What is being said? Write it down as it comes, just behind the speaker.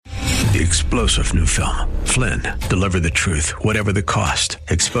The explosive new film, Flynn, deliver the truth, whatever the cost,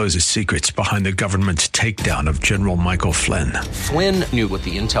 exposes secrets behind the government's takedown of General Michael Flynn. Flynn knew what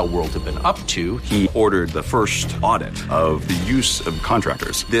the intel world had been up to. He ordered the first audit of the use of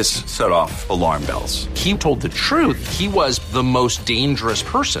contractors. This set off alarm bells. He told the truth. He was the most dangerous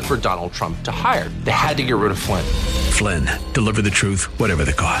person for Donald Trump to hire. They had to get rid of Flynn. Flynn, deliver the truth, whatever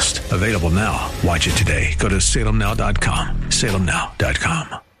the cost. Available now. Watch it today. Go to salemnow.com.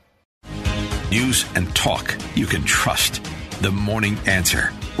 salemnow.com. News and talk you can trust. The Morning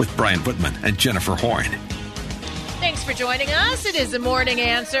Answer with Brian Whitman and Jennifer Horn. Thanks for joining us. It is The Morning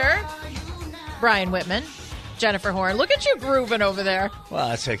Answer. Brian Whitman, Jennifer Horn. Look at you grooving over there.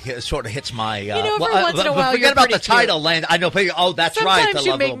 Well, it sort of hits my... every once in a while forget you're about the pretty title, cute. Land. I know. Oh, that's sometimes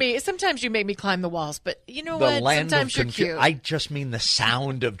right. Sometimes you make me climb the walls, but you know what? Sometimes you're cute. I just mean the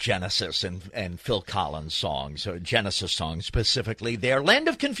sound of Genesis and Phil Collins songs, or Genesis songs specifically. Their Land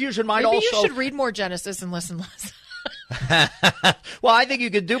of Confusion might Maybe also... you should read more Genesis and listen less. Well, I think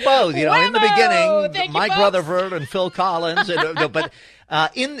you could do both. You know, in the beginning, Mike Rutherford and Phil Collins. But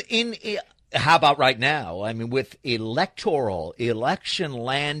how about right now? I mean, with election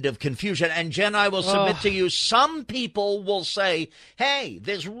land of confusion. And Jen, I will submit to you, some people will say, hey,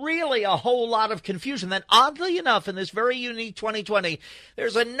 there's really a whole lot of confusion. Then oddly enough, in this very unique 2020,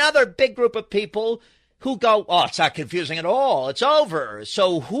 there's another big group of people who go, oh, it's not confusing at all. It's over.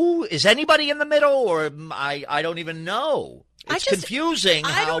 So who is anybody in the middle? Or I don't even know. It's confusing.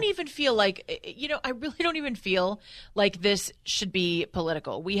 I don't even feel like, I really don't even feel like this should be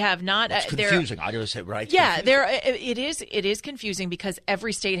political. We have not. It's confusing. I just say, right? Yeah, it is confusing because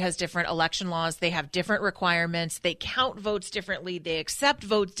every state has different election laws. They have different requirements. They count votes differently. They accept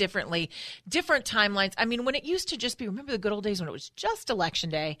votes differently, different timelines. I mean, when it used to just be, remember the good old days when it was just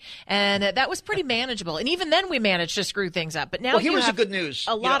election day, and that was pretty manageable. And even then we managed to screw things up. But now here was the good news.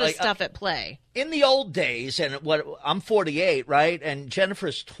 A lot of stuff at play. In the old days, and I'm 48, right? And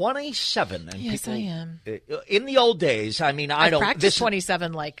Jennifer's 27. And yes, I am. In the old days, I mean, I don't practiced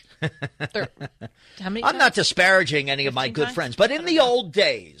 27 like. How many? I'm not disparaging any of my good times? friends, but in the old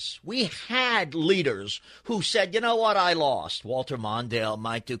days, we had leaders who said, you know what, I lost. Walter Mondale,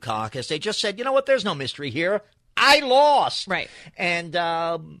 Mike Dukakis. They just said, you know what, there's no mystery here. I lost. Right. And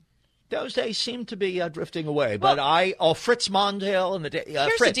those days seem to be drifting away. But Fritz Mondale and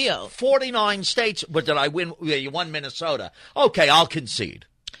here's Fritz, the deal. 49 states. But did I win? Yeah, you won Minnesota. Okay, I'll concede.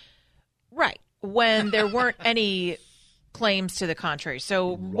 Right. When there weren't any claims to the contrary.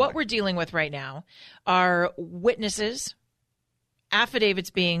 So what we're dealing with right now are witnesses, affidavits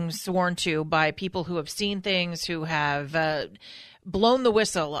being sworn to by people who have seen things, who have blown the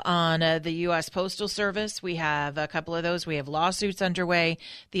whistle on the U.S. Postal Service. We have a couple of those. We have lawsuits underway.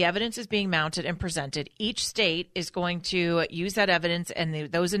 The evidence is being mounted and presented. Each state is going to use that evidence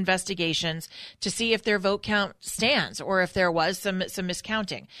and those investigations to see if their vote count stands or if there was some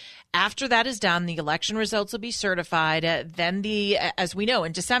miscounting. After that is done, the election results will be certified. Then as we know,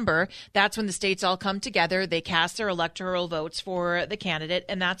 in December, that's when the states all come together. They cast their electoral votes for the candidate,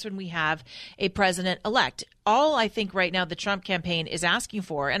 and that's when we have a president-elect. All I think right now the Trump campaign is asking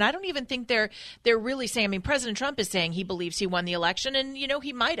for, and I don't even think they're really saying, I mean, President Trump is saying he believes he won the election, and,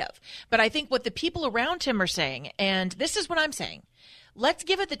 he might have. But I think what the people around him are saying, and this is what I'm saying, let's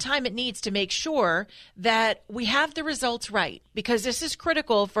give it the time it needs to make sure that we have the results right, because this is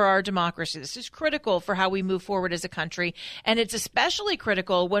critical for our democracy. This is critical for how we move forward as a country. And it's especially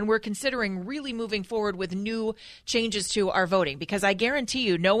critical when we're considering really moving forward with new changes to our voting, because I guarantee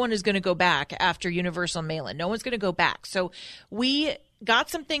you no one is going to go back after universal mail-in. No one's going to go back. So we got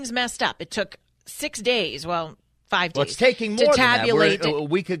some things messed up. It took 6 days. 5 days. Well, it's taking more to than tabulate that. We're a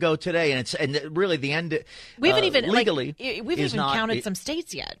week ago today, and really the end. We haven't even legally. We haven't even counted some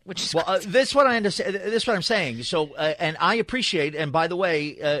states yet, which is this is what I understand. This is what I'm saying. So, and I appreciate. And by the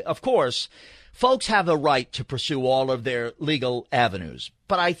way, of course, folks have a right to pursue all of their legal avenues.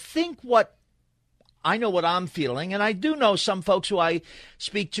 But I think I know what I'm feeling, and I do know some folks who I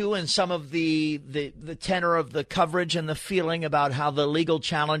speak to, and some of the tenor of the coverage and the feeling about how the legal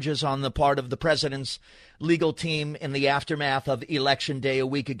challenges on the part of the president's legal team in the aftermath of Election Day a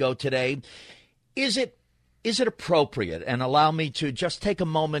week ago today. Is it appropriate? And allow me to just take a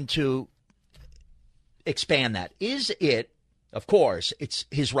moment to expand that. Is it, of course, it's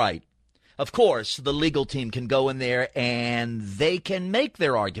his right. Of course, the legal team can go in there and they can make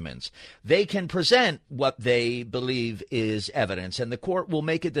their arguments. They can present what they believe is evidence, and the court will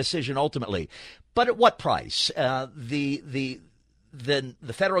make a decision ultimately. But at what price? The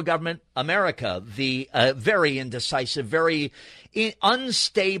federal government, America, the very indecisive, very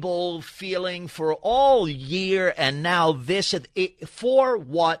unstable feeling for all year, and now this, for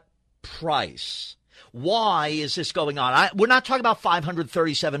what price. Why is this going on? We're not talking about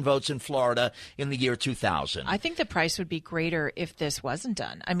 537 votes in Florida in the year 2000. I think the price would be greater if this wasn't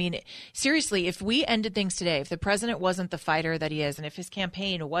done. I mean, seriously, if we ended things today, if the president wasn't the fighter that he is, and if his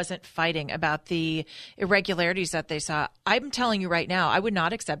campaign wasn't fighting about the irregularities that they saw, I'm telling you right now, I would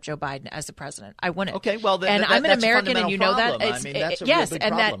not accept Joe Biden as the president. I wouldn't. Okay, well, and I'm an American, and you know that. I mean, that's a yes, real big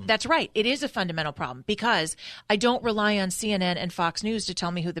and problem. that's right. It is a fundamental problem because I don't rely on CNN and Fox News to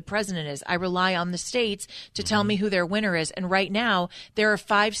tell me who the president is. I rely on the states to tell me who their winner is. And right now, there are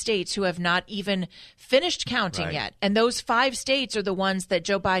 5 states who have not even finished counting yet. And those 5 states are the ones that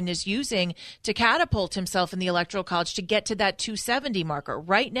Joe Biden is using to catapult himself in the Electoral College to get to that 270 marker.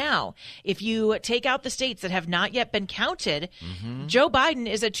 Right now, if you take out the states that have not yet been counted, Joe Biden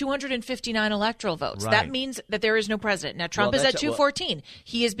is at 259 electoral votes. Right. That means that there is no president. Now, Trump is at 214.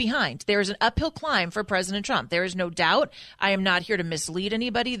 He is behind. There is an uphill climb for President Trump. There is no doubt. I am not here to mislead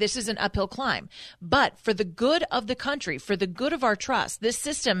anybody. This is an uphill climb. But for the good of the country, for the good of our trust, this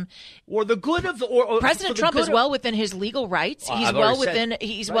system, or the good of the President Trump is well within his legal rights.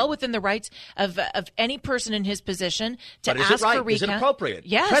 He's well within the rights of any person in his position to ask for recount. Is it appropriate?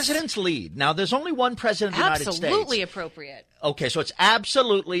 Yes. Presidents lead. Now, there's only one president of the United States. Absolutely appropriate. Okay, so it's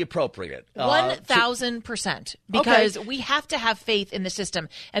absolutely appropriate. 1,000%. Because we have to have faith in the system.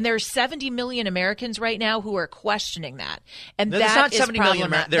 And there are 70 million Americans right now who are questioning that. And that is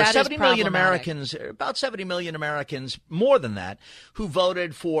problematic. There are 70 million Americans, about 70 million Americans, more than that, who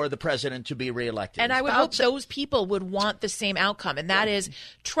voted for the president to be reelected. And I would hope those people would want the same outcome, and that is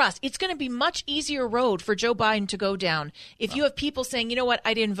trust. It's going to be much easier road for Joe Biden to go down if you have people saying, you know what,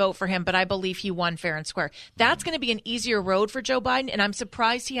 I didn't vote for him, but I believe he won fair and square. That's going to be an easier road for Joe Biden, and I'm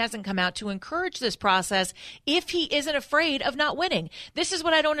surprised he hasn't come out to encourage this process if he isn't afraid of not winning. This is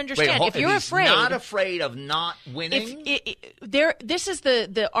what I don't understand. If you're afraid, not afraid of not winning, this is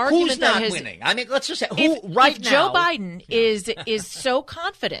the argument. Who's not winning? I mean, let's just say if Joe Biden is so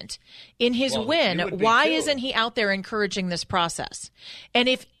confident in his win, why isn't he out there encouraging this process? And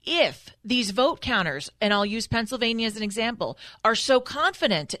if these vote counters, and I'll use Pennsylvania as an example, are so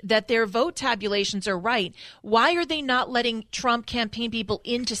confident that their vote tabulations are right, why are they not letting Trump campaign people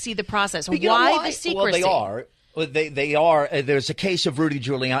in to see the process? Why the secrecy? Well, they are. There's a case of Rudy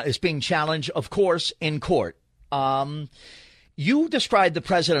Giuliani. It's being challenged, of course, in court. You described the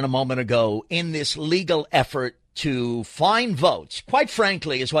president a moment ago in this legal effort to find votes. Quite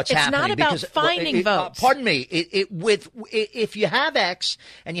frankly, is what's happening. It's not about finding votes. Pardon me. If you have X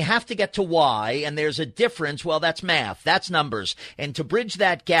and you have to get to Y, and there's a difference, well, that's math. That's numbers. And to bridge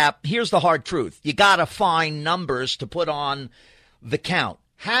that gap, here's the hard truth: you got to find numbers to put on the count.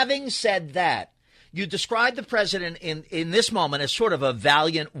 Having said that, you describe the president in this moment as sort of a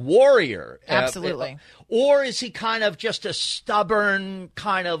valiant warrior. Absolutely. Or is he kind of just a stubborn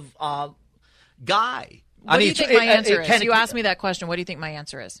kind of guy? What do you think my answer is? You asked me that question. What do you think my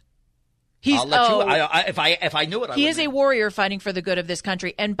answer is? I'll let you. If I knew it, he is a warrior fighting for the good of this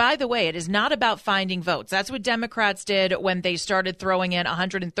country. And by the way, it is not about finding votes. That's what Democrats did when they started throwing in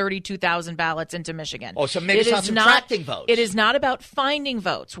 132,000 ballots into Michigan. Oh, so maybe it's not subtracting votes. It is not about finding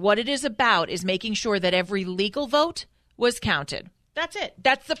votes. What it is about is making sure that every legal vote was counted. That's it.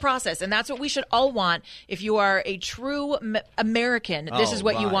 That's the process. And that's what we should all want. If you are a true American, this is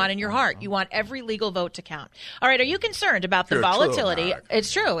what you want in your heart. You want every legal vote to count. All right. Are you concerned about the volatility?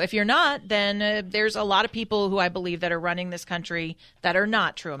 It's true. If you're not, then there's a lot of people who I believe that are running this country that are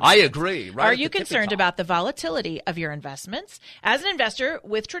not true Americans. I agree. Right. Are you concerned about the volatility of your investments? As an investor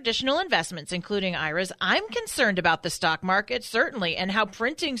with traditional investments, including IRAs, I'm concerned about the stock market, certainly, and how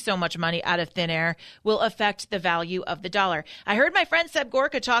printing so much money out of thin air will affect the value of the dollar. I heard my friend Seb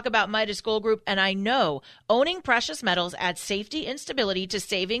Gorka talk about Midas Gold Group, and I know owning precious metals adds safety and stability to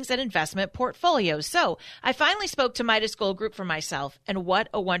savings and investment portfolios. So I finally spoke to Midas Gold Group for myself, and what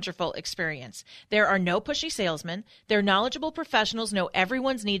a wonderful experience. There are no pushy salesmen. Their knowledgeable professionals know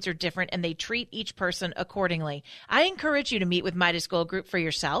everyone's needs are different, and they treat each person accordingly. I encourage you to meet with Midas Gold Group for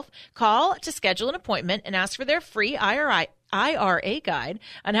yourself. Call to schedule an appointment and ask for their free IRA guide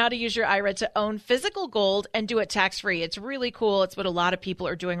on how to use your IRA to own physical gold and do it tax-free. It's really cool. It's what a lot of people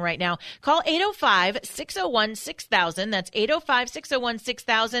are doing right now. Call 805-601-6000. That's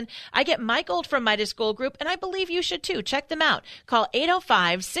 805-601-6000. I get my gold from Midas Gold Group, and I believe you should too. Check them out. Call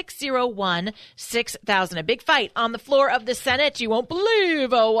 805-601-6000. A big fight on the floor of the Senate. You won't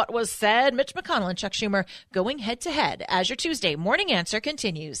believe what was said. Mitch McConnell and Chuck Schumer going head-to-head as your Tuesday Morning Answer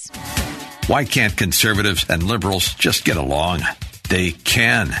continues. Why can't conservatives and liberals just get along? They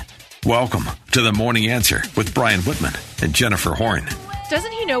can. Welcome to the Morning Answer with Brian Whitman and Jennifer Horn.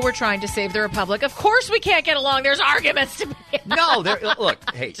 Doesn't he know we're trying to save the republic? Of course we can't get along. There's arguments to be had. No,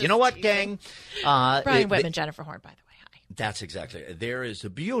 look, hey, you know what, gang? Brian Whitman, Jennifer Horn, by the way. Hi. That's exactly it. There is a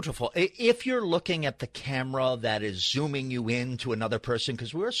beautiful, if you're looking at the camera that is zooming you in to another person,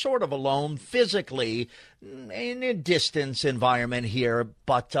 because we're sort of alone physically in a distance environment here,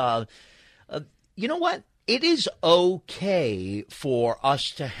 but you know what? It is okay for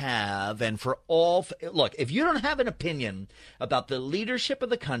us to have, and for all, look, if you don't have an opinion about the leadership of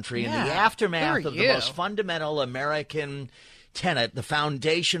the country and the aftermath of the most fundamental American tenet, the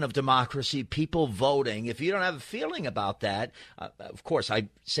foundation of democracy, people voting, if you don't have a feeling about that, of course, I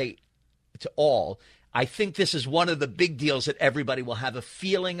say to all, I think this is one of the big deals that everybody will have a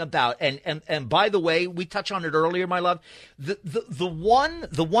feeling about. And by the way, we touched on it earlier, my love.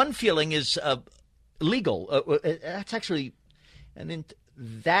 The one feeling is legal. That's actually,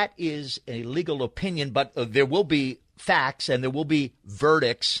 that is a legal opinion, but there will be facts and there will be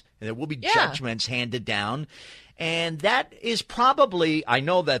verdicts and there will be judgments handed down. And that is probably, I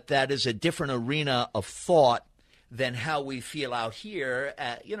know that is a different arena of thought than how we feel out here,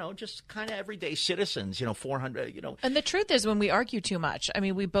 just kind of everyday citizens, 400, And the truth is, when we argue too much, I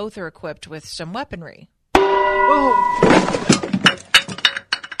mean, we both are equipped with some weaponry.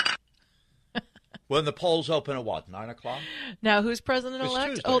 When the polls open at what, 9 o'clock? Now, who's president-elect?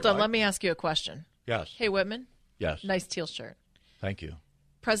 Tuesday, Hold on, right? let me ask you a question. Yes. Hey, Whitman. Yes. Nice teal shirt. Thank you.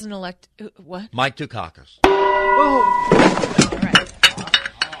 President-elect, what? Mike Dukakis. All right.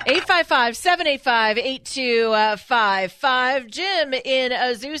 855-785-8255. Jim in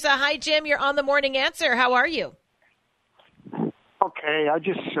Azusa. Hi, Jim. You're on the Morning Answer. How are you? Okay. I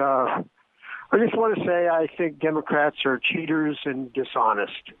just want to say I think Democrats are cheaters and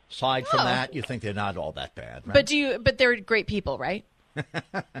dishonest. Aside from that, you think they're not all that bad, right? But they're great people, right?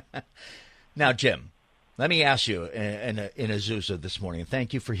 Now, Jim, let me ask you in Azusa this morning.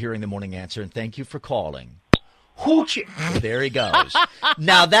 Thank you for hearing the Morning Answer, and thank you for calling. There he goes.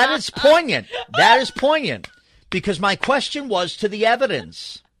 Now, that is poignant. That is poignant because my question was to the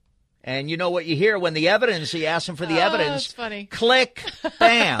evidence. And you know what you hear when the evidence, you ask him for the evidence. That's funny. Click,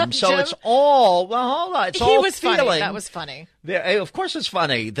 bam. So Jim, it's all, well, hold on. It's all was feeling. Funny. That was funny. Of course it's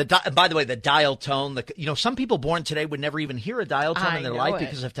funny. By the way, the dial tone, some people born today would never even hear a dial tone in their life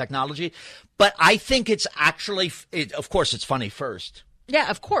because of technology. But I think it's actually, of course, it's funny first. Yeah,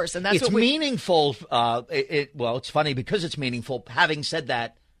 of course. And that's it's meaningful. It's funny because it's meaningful. Having said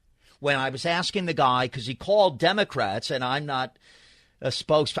that, when I was asking the guy, because he called Democrats, and I'm not a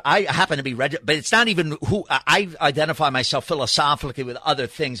spokesperson, I happen to be registered, but it's not even who I identify myself philosophically with other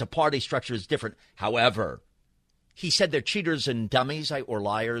things. A party structure is different. However, he said they're cheaters and dummies, or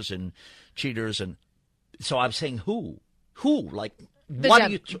liars and cheaters. And so I'm saying who? Like, what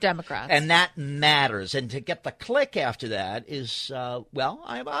do you Democrats? And that matters. And to get the click after that is, I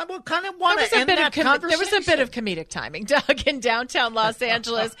would kind of want to end that conversation. There was a bit of comedic timing. Doug in downtown Los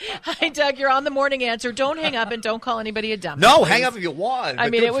Angeles. Hi, Doug. You're on the Morning Answer. Don't hang up and don't call anybody a dummy. No, please. Hang up if you want. I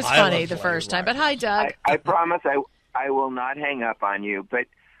mean, it was funny the first time. But hi, Doug. I promise I will not hang up on you. But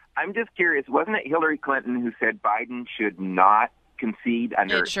I'm just curious. Wasn't it Hillary Clinton who said Biden should not concede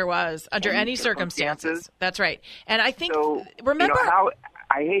under? It sure was. Under any circumstances. That's right. And I think, so, remember how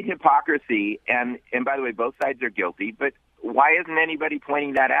I hate hypocrisy, and by the way, both sides are guilty, but why isn't anybody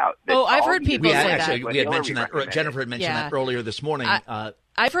pointing that out? I've heard people say that. We had mentioned that. Jennifer had mentioned that earlier this morning.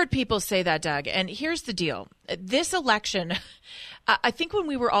 I've heard people say that, Doug. And here's the deal. This election, I think when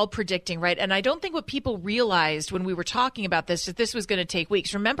we were all predicting, right, and I don't think what people realized when we were talking about this, that this was going to take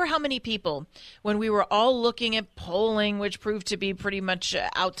weeks. Remember how many people, when we were all looking at polling, which proved to be pretty much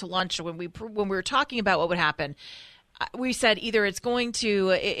out to lunch, when we were talking about what would happen, we said either it's going to,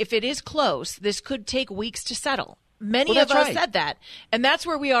 if it is close, this could take weeks to settle. Many of us said that. And that's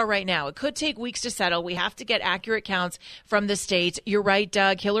where we are right now. It could take weeks to settle. We have to get accurate counts from the states. You're right,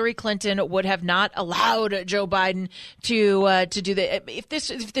 Doug. Hillary Clinton would have not allowed Joe Biden to do that.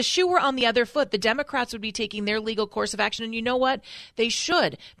 If the shoe were on the other foot, the Democrats would be taking their legal course of action. And you know what? They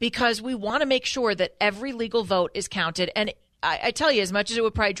should, because we want to make sure that every legal vote is counted. And I tell you, as much as it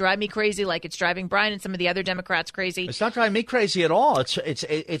would probably drive me crazy, like it's driving Brian and some of the other Democrats crazy. It's not driving me crazy at all. It's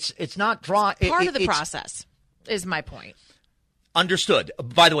not part of the process. Is my point. Understood.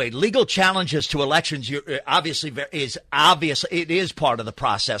 By the way, legal challenges to elections it is part of the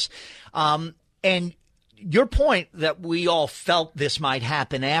process. And your point that we all felt this might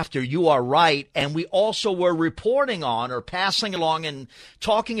happen after, you are right. And we also were reporting on or passing along and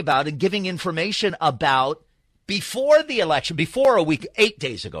talking about and giving information about before the election, before a week, 8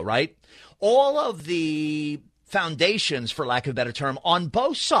 days ago, right? All of the foundations, for lack of a better term, on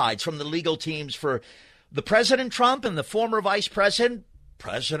both sides from the legal teams for the President Trump and the former Vice President,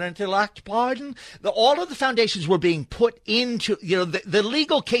 President-elect Biden. All of the foundations were being put into, the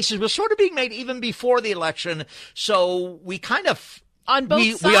legal cases were sort of being made even before the election. So we kind of... On both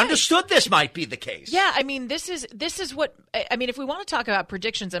sides. We understood this might be the case. Yeah, I mean, this is what I mean. If we want to talk about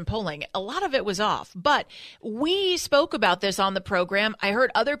predictions and polling, a lot of it was off. But we spoke about this on the program. I heard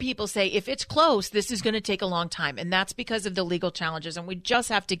other people say if it's close, this is going to take a long time, and that's because of the legal challenges. And we just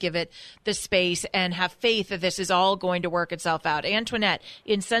have to give it the space and have faith that this is all going to work itself out. Antoinette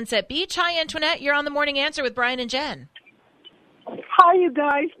in Sunset Beach. Hi, Antoinette. You're on the Morning Answer with Brian and Jen. Hi, you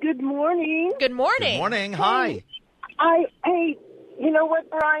guys. Good morning. Good morning. Good morning. Hi. Hey. You know what,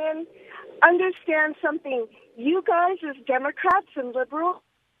 Brian? Understand something. You guys as Democrats and liberals,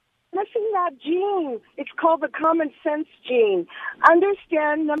 missing that gene. It's called the common sense gene.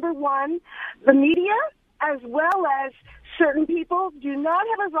 Understand, number one, the media as well as certain people do not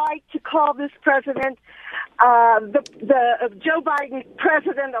have a right to call this president Joe Biden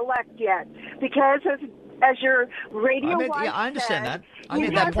president-elect yet. Because as your radio wife I understand said, that. I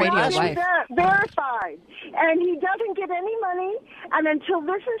mean, that radio wife. Verified. And he doesn't get any money. And until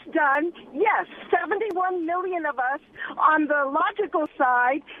this is done, yes, 71 million of us on the logical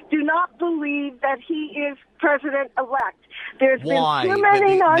side do not believe that he is president-elect. There's been too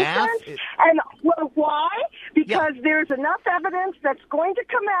many nonsense. And why? Because there's enough evidence that's going to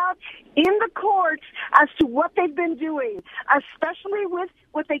come out in the courts as to what they've been doing, especially with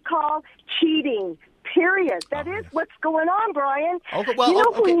what they call cheating. Period. That is what's going on, Brian. Okay,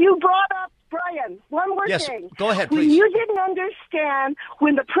 well, when you brought up, Brian, one more thing. Go ahead, please. When you didn't understand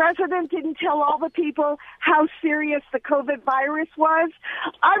when the president didn't tell all the people how serious the COVID virus was,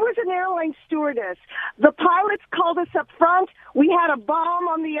 I was an airline stewardess. The pilots called us up front. We had a bomb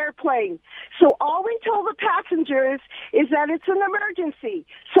on the airplane. So all we told the passengers is that it's an emergency,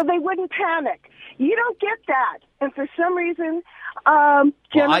 so they wouldn't panic. You don't get that. And for some reason,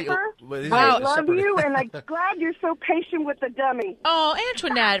 Jennifer, I love you, and I'm glad you're so patient with the dummy. Oh,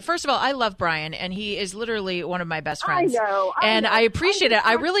 Antoinette, first of all, I love Brian, and he is literally one of my best friends. I know. I appreciate it.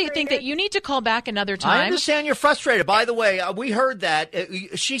 I really think that you need to call back another time. I understand you're frustrated. By the way, we heard that.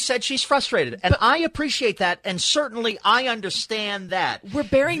 She said she's frustrated, and I appreciate that, and certainly I understand that. We're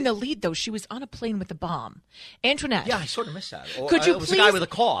bearing the lead, though. She was on a plane with a bomb. Antoinette. Yeah, I sort of missed that. Could you it was please, the guy with a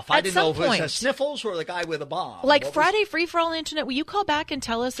cough. I didn't know if it was point, sniffles or the guy with a bomb. Like Friday Free For All, Antoinette, will you call back and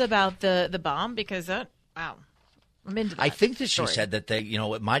tell us about the bomb? Because wow, I'm into that. I think that she said that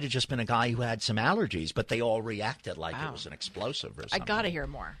it might have just been a guy who had some allergies, but they all reacted like it was an explosive or something. I got to hear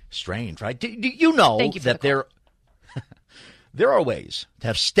more. Strange, right? Do you know that there are ways to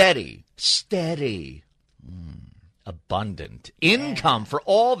have steady, abundant income for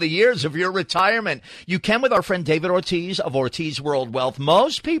all the years of your retirement? You can with our friend David Ortiz of Ortiz World Wealth.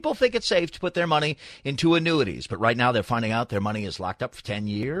 Most people think it's safe to put their money into annuities, but right now they're finding out their money is locked up for 10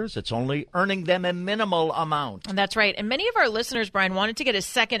 years. It's only earning them a minimal amount. And that's right. And many of our listeners, Brian, wanted to get a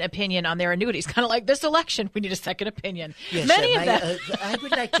second opinion on their annuities. Kind of like this election, we need a second opinion. Yes, many of them. I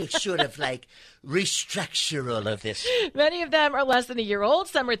would like to sort of restructure all of this. Many of them are less than a year old.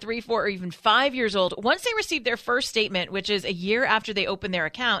 Some are 3, 4, or even 5 years old. Once they receive their first statement, which is a year after they open their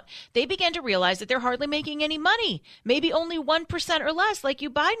account, they begin to realize that they're hardly making any money, maybe only 1% or less, like you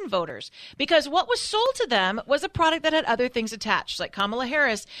Biden voters, because what was sold to them was a product that had other things attached, like Kamala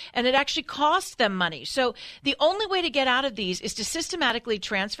Harris, and it actually cost them money. So the only way to get out of these is to systematically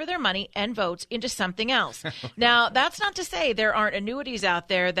transfer their money and votes into something else. Now, that's not to say there aren't annuities out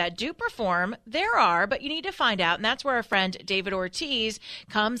there that do perform. There are, but you need to find out, and that's where our friend David Ortiz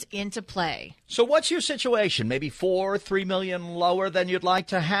comes into play. So what's your situation? Maybe 3 million lower than you'd like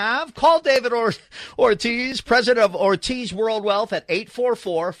to have? Call David Ortiz, president of Ortiz World Wealth, at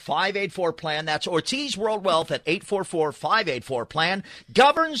 844-584-PLAN. That's Ortiz World Wealth at 844-584-PLAN.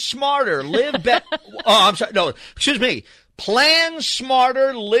 Govern smarter, live better. Plan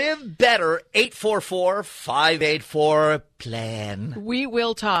smarter, live better, 844-584-PLAN. We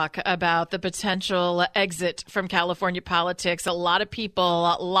will talk about the potential exit from California politics. A lot of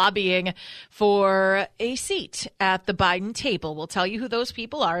people lobbying for a seat at the Biden table. We'll tell you who those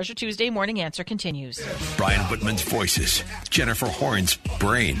people are as your Tuesday Morning Answer continues. Brian Whitman's voices, Jennifer Horn's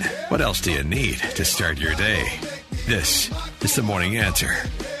brain. What else do you need to start your day? This is the Morning Answer.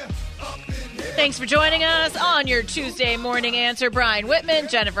 Thanks for joining us on your Tuesday Morning Answer. Brian Whitman,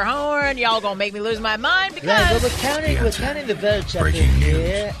 Jennifer Horn. Y'all gonna make me lose my mind because we're counting the votes up in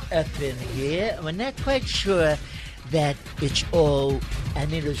here. We're not quite sure that it's all. I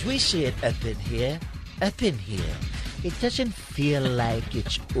mean, as we see it up in here. It doesn't feel like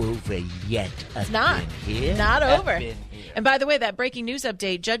it's over yet. It's not. Not over. And by the way, that breaking news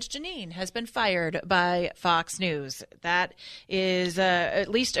update, Judge Jeanine has been fired by Fox News. That is, at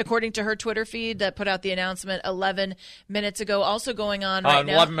least according to her Twitter feed that put out the announcement 11 minutes ago, also going on right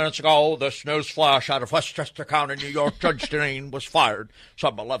now. 11 minutes ago, this news flash out of Westchester County, New York, Judge Jeanine was fired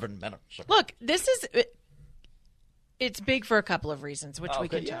some 11 minutes ago. Look, this is... It's big for a couple of reasons, which we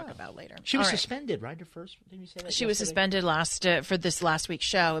can talk about later. She was suspended, right? Her first, didn't you say that? She was suspended for this last week's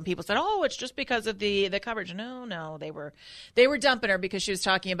show, and people said, "Oh, it's just because of the coverage." No, they were dumping her because she was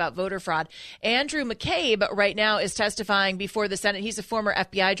talking about voter fraud. Andrew McCabe right now is testifying before the Senate. He's a former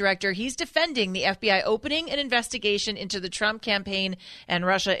FBI director. He's defending the FBI opening an investigation into the Trump campaign and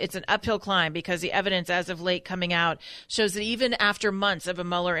Russia. It's an uphill climb because the evidence as of late coming out shows that even after months of a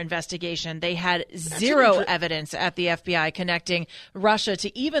Mueller investigation, they had zero evidence at the FBI connecting Russia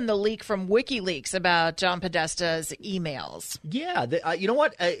to even the leak from WikiLeaks about John Podesta's emails. Yeah, you know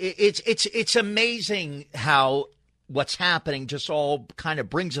what? It's amazing how what's happening just all kind of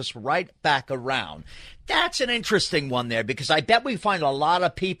brings us right back around. That's an interesting one there, because I bet we find a lot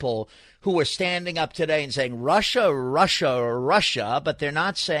of people who are standing up today and saying Russia, Russia, Russia, but they're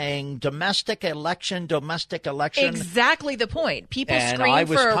not saying domestic election. Exactly the point. People scream for Russia. And I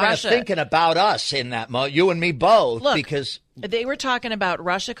was kind of thinking about us in that moment, you and me both. Look, because they were talking about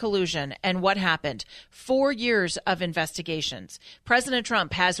Russia collusion and what happened. 4 years of investigations. President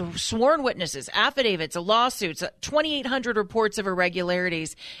Trump has sworn witnesses, affidavits, lawsuits, 2,800 reports of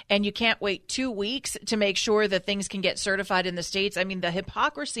irregularities, and you can't wait 2 weeks to make sure that things can get certified in the states. I mean, the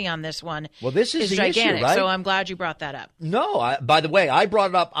hypocrisy on this one this is the gigantic. issue, right? So I'm glad you brought that up. No, by the way, I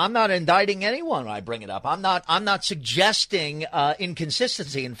brought it up. I'm not indicting anyone when I bring it up. I'm not suggesting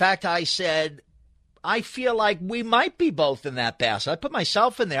inconsistency. In fact, I said I feel like we might be both in that basket. I put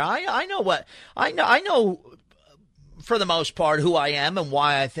myself in there. I know for the most part who I am and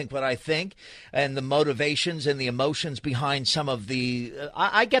why I think what I think, and the motivations and the emotions behind some of the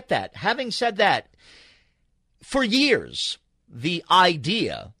I get that. Having said that, for years, the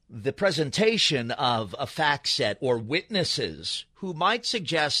idea, the presentation of a fact set or witnesses who might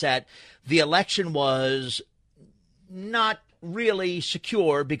suggest that the election was not really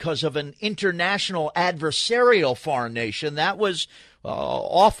secure because of an international adversarial foreign nation, that was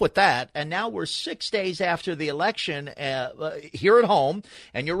off with that. And now we're 6 days after the election here at home.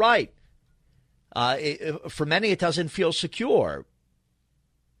 And you're right. For many, it doesn't feel secure.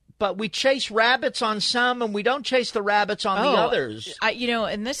 But we chase rabbits on some, and we don't chase the rabbits on the others.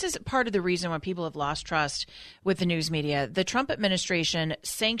 And this is part of the reason why people have lost trust with the news media. The Trump administration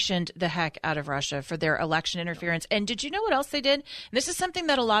sanctioned the heck out of Russia for their election interference. And did you know what else they did? And this is something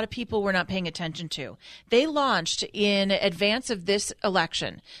that a lot of people were not paying attention to. They launched, in advance of this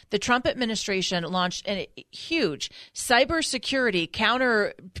election, the Trump administration launched a huge cybersecurity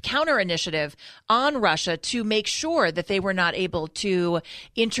counter initiative on Russia to make sure that they were not able to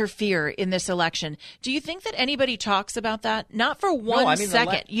interfere in this election. Do you think that anybody talks about that? Not for one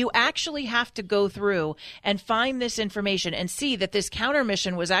second. You actually have to go through and find this information and see that this counter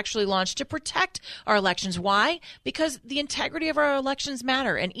mission was actually launched to protect our elections. Why? Because the integrity of our elections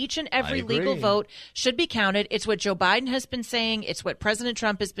matter, and each and every legal vote should be counted. It's what Joe Biden has been saying. It's what President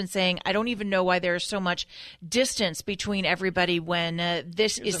Trump has been saying. I don't even know why there is so much distance between everybody when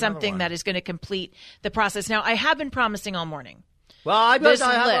this is something that is going to complete the process. Now, I have been promising all morning. Well, I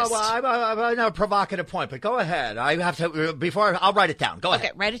have a provocative point, but go ahead. I have to I'll write it down. Go ahead.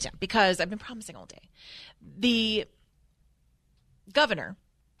 Okay, write it down, because I've been promising all day. The governor,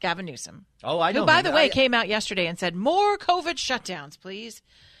 Gavin Newsom, who, by the way, came out yesterday and said, more COVID shutdowns, please.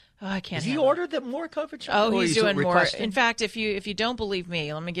 Oh, I can't. Has he ordered them more COVID shutdowns? Oh, he's doing more. In fact, if you don't believe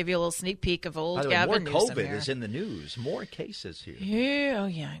me, let me give you a little sneak peek of old Gavin Newsom. More COVID here is in the news. More cases here.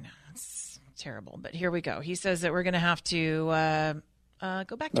 Yeah, I know. Terrible, but here we go. He says that we're going to have to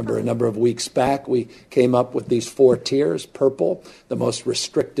go back to a number of weeks back, we came up with these 4 tiers: purple, the most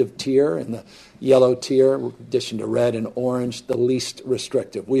restrictive tier, and the yellow tier, in addition to red and orange, the least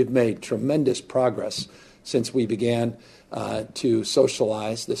restrictive. We have made tremendous progress since we began to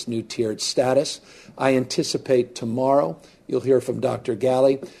socialize this new tiered status. I anticipate tomorrow, you'll hear from Dr.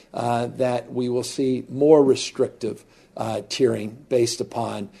 Galley, that we will see more restrictive tiering based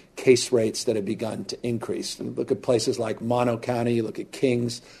upon case rates that have begun to increase. And look at places like Mono County, you look at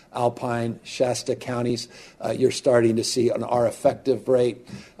Kings, Alpine, Shasta counties, you're starting to see an R effective rate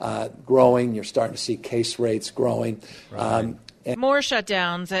growing. You're starting to see case rates growing. Right. More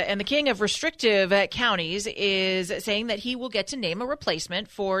shutdowns, and the king of restrictive counties is saying that he will get to name a replacement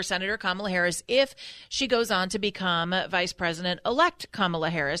for Senator Kamala Harris if she goes on to become Vice President-elect Kamala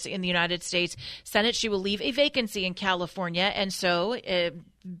Harris in the United States Senate. She will leave a vacancy in California, and so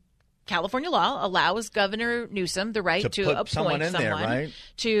California law allows Governor Newsom the right to appoint someone there, right?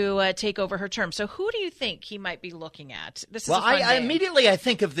 to take over her term. So who do you think he might be looking at? This is I immediately I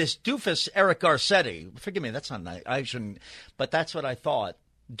think of this doofus Eric Garcetti. Forgive me, that's not nice. I shouldn't, but that's what I thought.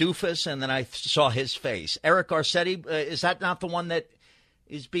 Doofus, and then I saw his face. Eric Garcetti, is that not the one that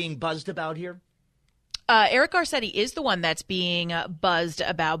is being buzzed about here? Eric Garcetti is the one that's being buzzed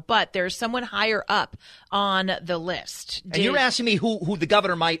about, but there's someone higher up on the list. And you're asking me who the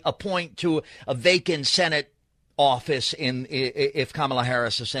governor might appoint to a vacant Senate office if Kamala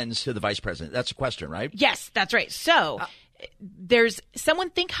Harris ascends to the vice president. That's a question, right? Yes, that's right. So there's someone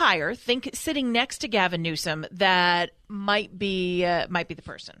think sitting next to Gavin Newsom that might be the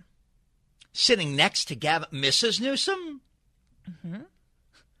person. Sitting next to Mrs. Newsom? Mm-hmm.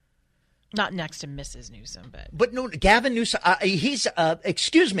 Not next to Mrs. Newsom, but no, Gavin Newsom. He's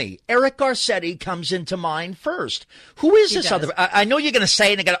excuse me. Eric Garcetti comes into mind first. Who is this other? I know you're going to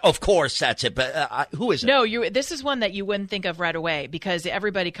say it. Of course, that's it. But who is it? No, this is one that you wouldn't think of right away because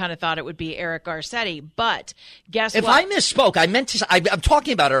everybody kind of thought it would be Eric Garcetti. But guess what? If I misspoke, I meant to. I'm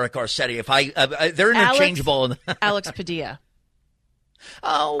talking about Eric Garcetti. If they're interchangeable. Alex Padilla.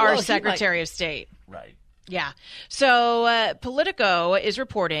 Oh, our Secretary of State. Right. Yeah. So Politico is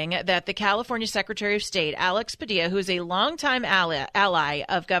reporting that the California Secretary of State, Alex Padilla, who is a longtime ally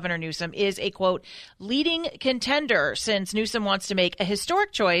of Governor Newsom, is a, quote, leading contender since Newsom wants to make a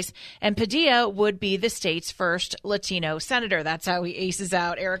historic choice, and Padilla would be the state's first Latino senator. That's how he aces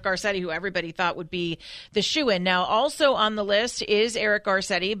out Eric Garcetti, who everybody thought would be the shoo-in. Now, also on the list is Eric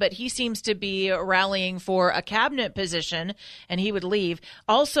Garcetti, but he seems to be rallying for a cabinet position, and he would leave.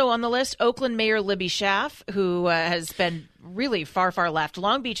 Also on the list, Oakland Mayor Libby Schaaf, who has been really far left,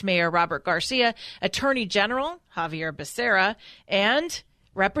 Long Beach Mayor Robert Garcia, Attorney General Javier Becerra, and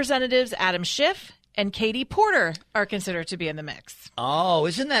Representatives Adam Schiff and Katie Porter are considered to be in the mix. Oh,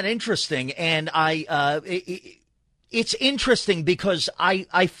 isn't that interesting? And it's interesting because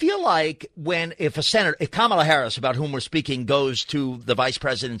I feel like if Kamala Harris, about whom we're speaking, goes to the vice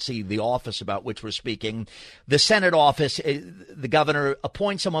presidency, the office about which we're speaking, the Senate office, the governor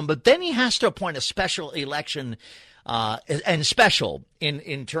appoints someone, but then he has to appoint a special election and special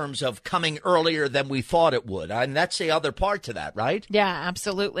in terms of coming earlier than we thought it would. And that's the other part to that, right? Yeah,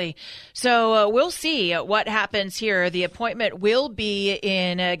 absolutely. So we'll see what happens here. The appointment will be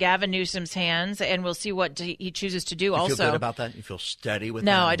in Gavin Newsom's hands, and we'll see what he chooses to do. You also, feel good about that? You feel steady with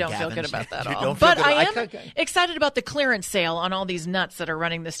that? No, I don't feel good about that at all. But I am excited about the clearance sale on all these nuts that are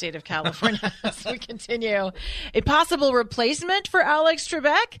running the state of California as we continue. A possible replacement for Alex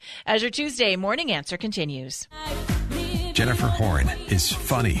Trebek as your Tuesday morning answer continues. Jennifer Horn is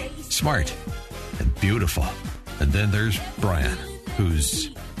funny, smart, and beautiful. And then there's Brian, who's...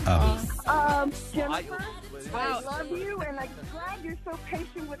 Jennifer, I love you, and I'm glad you're so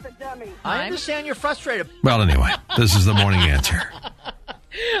patient with the dummy. I understand you're frustrated. Well, anyway, this is the morning answer.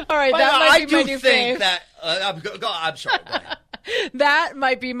 All right, that might be my new favorite. I'm sorry, go ahead. That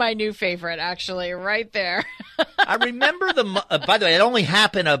might be my new favorite, actually, right there. I remember by the way, it only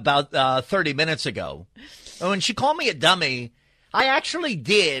happened about 30 minutes ago. When she called me a dummy, I actually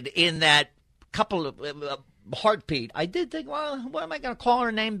did in that couple of heartbeat. I did think, well, what am I going to call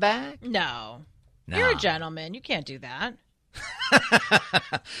her name back? No. You're a gentleman. You can't do that.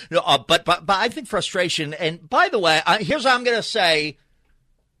 No, but I think frustration. And by the way, here's what I'm going to say.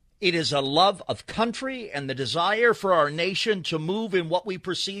 It is a love of country and the desire for our nation to move in what we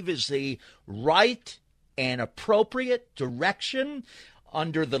perceive as the right and appropriate direction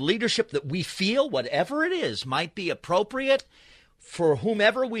under the leadership that we feel, whatever it is, might be appropriate for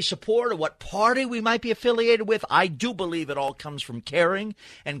whomever we support or what party we might be affiliated with. I do believe it all comes from caring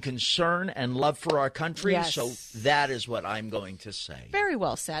and concern and love for our country. Yes. So that is what I'm going to say. Very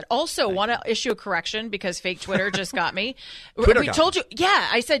well said. Also, want to issue a correction because fake Twitter just got me. Twitter we got told me. you. Yeah,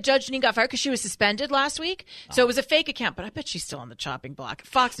 I said Judge Jeanine got fired because she was suspended last week. So it was a fake account, but I bet she's still on the chopping block.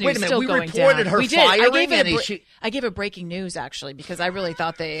 Fox News Wait a minute, still we going reported down. her We did. firing. I gave a breaking news, actually, because I really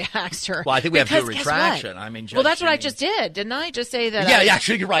thought they axed her. Well, I think we have to do a Because guess retraction. what? I mean, well, that's what I Jeanine- just did, didn't I? Just say that. Yeah,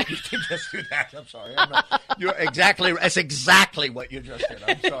 actually, you're right. You did just do that. I'm sorry. You're exactly. That's exactly what you just did.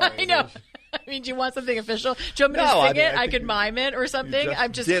 I'm sorry. I know. I mean, do you want something official? Do you want me to sing it? I could mime it or something.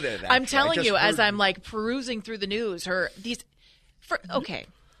 I'm telling you, as I'm like perusing through the news, okay,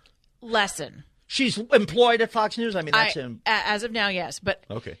 lesson. She's employed at Fox News. I mean, that's him. As of now, yes, but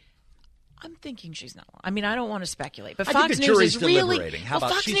okay. I'm thinking she's not. I mean, I don't want to speculate, but I Fox think the News jury's is really. deliberating. How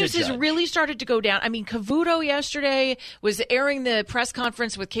about Fox she's a News has judge? really started to go down. I mean, Cavuto yesterday was airing the press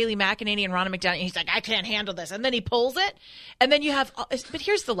conference with Kayleigh McEnany and Ronna McDonough. And he's like, I can't handle this, and then he pulls it, and then you have. But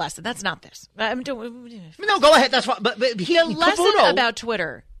here's the lesson. That's not this. No, go ahead. That's fine. But the lesson about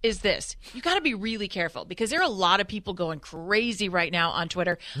Twitter is this: you got to be really careful because there are a lot of people going crazy right now on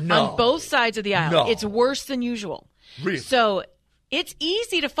Twitter on both sides of the aisle. No. It's worse than usual. Really? So. It's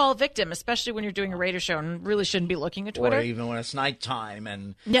easy to fall victim, especially when you're doing a radio show and really shouldn't be looking at Twitter. Or even when it's nighttime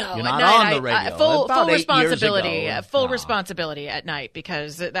and you're not on the radio. Full responsibility. Responsibility at night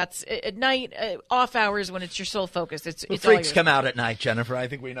because that's at night, off hours when it's your sole focus. It's freaks come out at night, Jennifer. I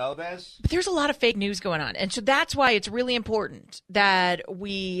think we know this. But there's a lot of fake news going on. And so that's why it's really important that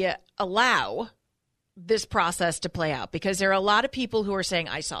we allow this process to play out because there are a lot of people who are saying,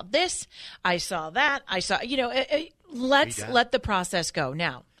 I saw this, I saw that, I saw, let's let the process go.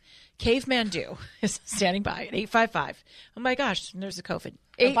 Now, Caveman Do is standing by at 855. Oh, my gosh, there's a COVID.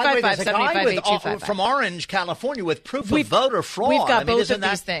 855-785-8255. From Orange, California, with proof of voter fraud. We've got both of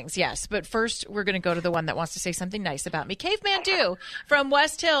these things, yes. But first, we're going to go to the one that wants to say something nice about me. Caveman Do from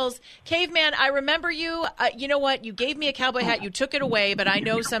West Hills. Caveman, I remember you. You know what? You gave me a cowboy hat. You took it away, but I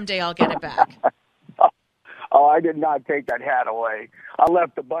know someday I'll get it back. Oh, I did not take that hat away. I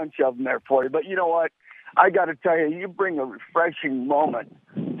left a bunch of them there for you. But you know what? I got to tell you, you bring a refreshing moment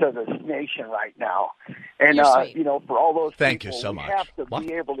to this nation right now. And, for all those Thank people, you so we much. have to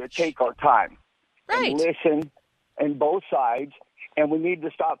be able to take our time and listen in both sides. And we need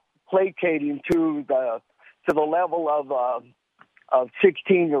to stop placating to the level of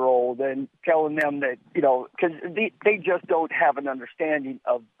 16-year-old and telling them that, because they just don't have an understanding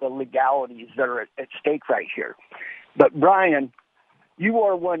of the legalities that are at stake right here. But, Brian, you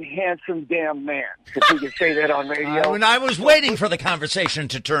are one handsome damn man, if we can say that on radio. I was waiting for the conversation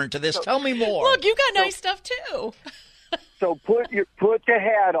to turn to this. Tell me more. Look, you got nice stuff, too. So put the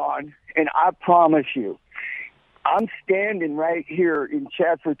hat on, and I promise you, I'm standing right here in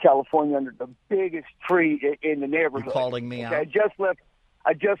Chatsworth, California, under the biggest tree in the neighborhood. You're calling me out? I just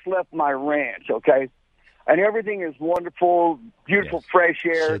left my ranch, okay? And everything is wonderful, beautiful, fresh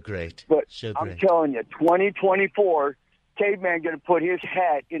air. So great. But so I'm great. telling you, 2024, Caveman going to put his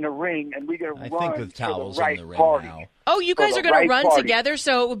hat in a ring, and we're going to run with towels for the right in the ring party. now. Oh, you guys are going to run party. together,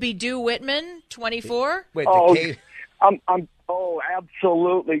 so it would be Du Whitman, 24? Wait,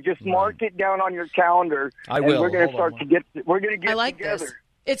 Absolutely. Just mark it down on your calendar. I will. And we're going to start to get. We're going to get I like together. This.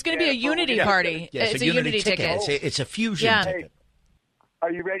 It's going to be a unity party. Yes, it's a unity ticket. It's a fusion ticket. Hey,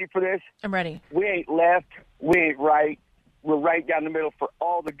 are you ready for this? I'm ready. We ain't left. We ain't right. We're right down the middle for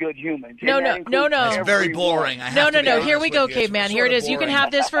all the good humans. No. It's very boring. No. Here we go, Caveman. Here it is. You can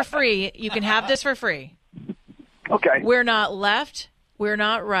have this for free. Okay. We're not left. We're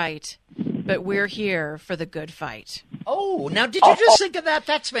not right. But we're here for the good fight. Oh, now did you just think of that?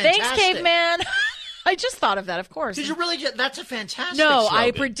 That's fantastic. Thanks, Caveman. I just thought of that, of course. Did you really? That's a fantastic No, slogan.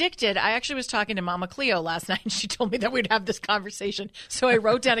 I predicted. I actually was talking to Mama Cleo last night, and she told me that we'd have this conversation. So I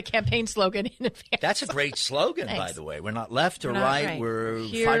wrote down a campaign slogan in advance. That's a great slogan, Thanks. by the way. We're not left or We're not right. We're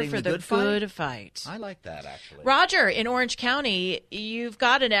here fighting for the good fight. I like that, actually. Roger, in Orange County, you've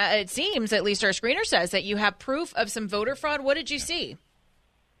got it seems, at least our screener says, that you have proof of some voter fraud. What did you see?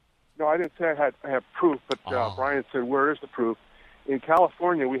 No, I didn't say I have proof, but Brian said, where is the proof? In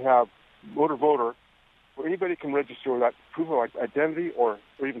California, we have voter, where anybody can register without proof of identity or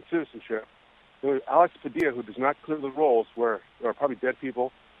even citizenship. There's Alex Padilla, who does not clear the rolls, where there are probably dead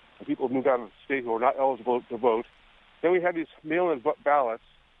people and people who moved out of the state who are not eligible to vote. Then we have these mail-in ballots.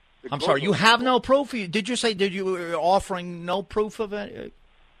 I'm sorry, you have no proof? Did you were offering no proof of it?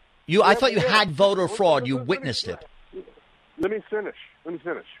 I thought you had voter fraud. You witnessed it. Let me finish.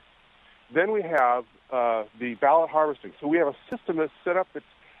 Then we have the ballot harvesting. So we have a system that's set up that's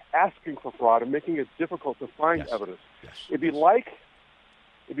asking for fraud and making it difficult to find evidence. Yes. It'd be like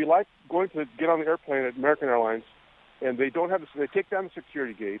going to get on the airplane at American Airlines, and they don't have this. They take down the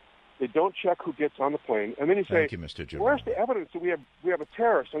security gate. They don't check who gets on the plane, and then you say, Thank you, Mr. Jim. "Where's the evidence that we have a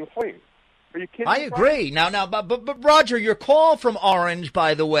terrorist on the plane?" Are you kidding? I agree. Now, but Roger, your call from Orange,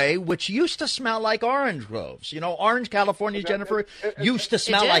 by the way, which used to smell like orange groves. Orange, California, Jennifer, used to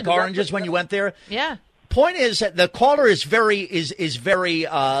smell like oranges when you went there. Yeah. Point is that the caller is very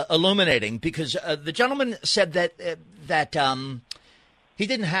illuminating because the gentleman said that he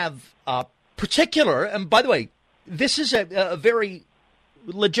didn't have particular. And by the way, this is a very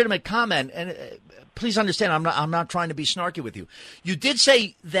legitimate comment, and please understand, I'm not trying to be snarky with you. You did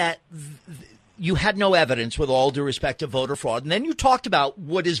say that you had no evidence, with all due respect to voter fraud. And then you talked about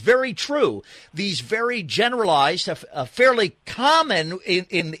what is very true, these very generalized, fairly common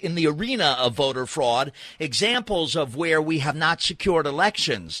in the arena of voter fraud, examples of where we have not secured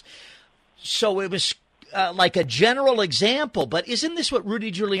elections. So it was like a general example, but isn't this what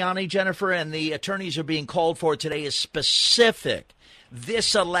Rudy Giuliani, Jennifer, and the attorneys are being called for today, is specific?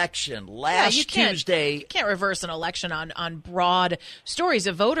 This election, Tuesday. You can't reverse an election on broad stories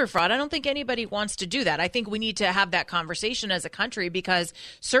of voter fraud. I don't think anybody wants to do that. I think we need to have that conversation as a country, because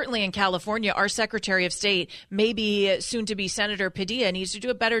certainly in California, our Secretary of State, maybe soon to be Senator Padilla, needs to do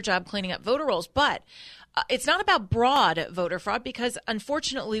a better job cleaning up voter rolls. But it's not about broad voter fraud, because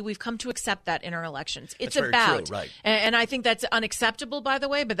unfortunately we've come to accept that in our elections. It's about, true, right. And I think that's unacceptable, by the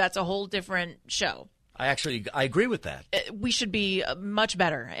way, but that's a whole different show. I agree with that. We should be much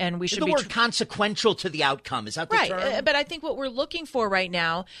better, and we should be the word consequential to the outcome. Is that the term? Right. But I think what we're looking for right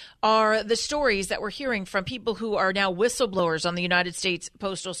now are the stories that we're hearing from people who are now whistleblowers on the United States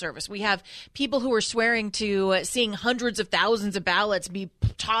Postal Service. We have people who are swearing to seeing hundreds of thousands of ballots be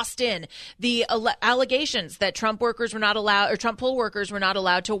tossed in. The allegations that Trump workers were not allowed, or Trump poll workers were not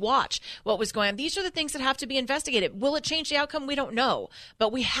allowed to watch what was going on. These are the things that have to be investigated. Will it change the outcome? We don't know,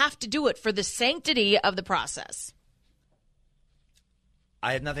 but we have to do it for the sanctity of the process.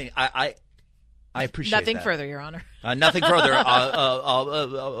 I have nothing. I appreciate nothing that. further, Your Honor. Nothing further.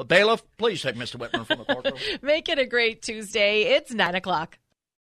 Bailiff, please take Mr. Whitmer from the courtroom. Make it a great Tuesday. It's 9:00.